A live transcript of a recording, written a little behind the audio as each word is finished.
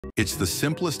It's the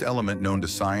simplest element known to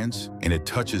science, and it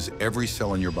touches every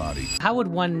cell in your body. How would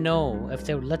one know if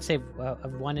they, let's say,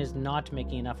 if one is not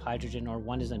making enough hydrogen or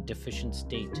one is in a deficient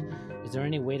state? Is there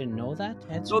any way to know that?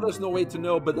 No, there's no way to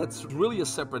know, but that's really a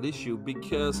separate issue,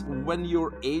 because when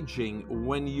you're aging,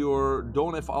 when you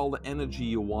don't have all the energy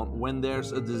you want, when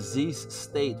there's a disease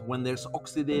state, when there's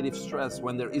oxidative stress,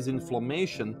 when there is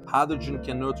inflammation, hydrogen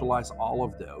can neutralize all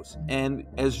of those. And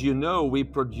as you know, we're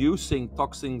producing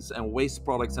toxins and waste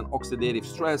products and oxidative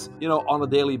stress, on a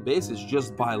daily basis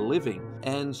just by living.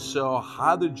 And so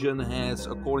hydrogen has,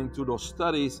 according to those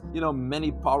studies,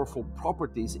 many powerful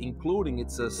properties, including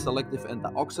it's a selective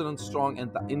antioxidant, strong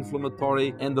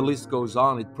anti-inflammatory, and the list goes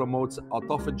on. It promotes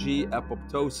autophagy,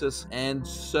 apoptosis, and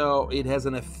so it has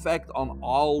an effect on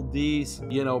all these,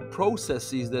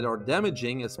 processes that are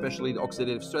damaging, especially the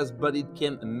oxidative stress, but it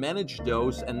can manage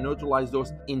those and neutralize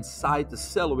those inside the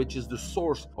cell, which is the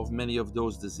source of many of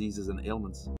those diseases and ailments.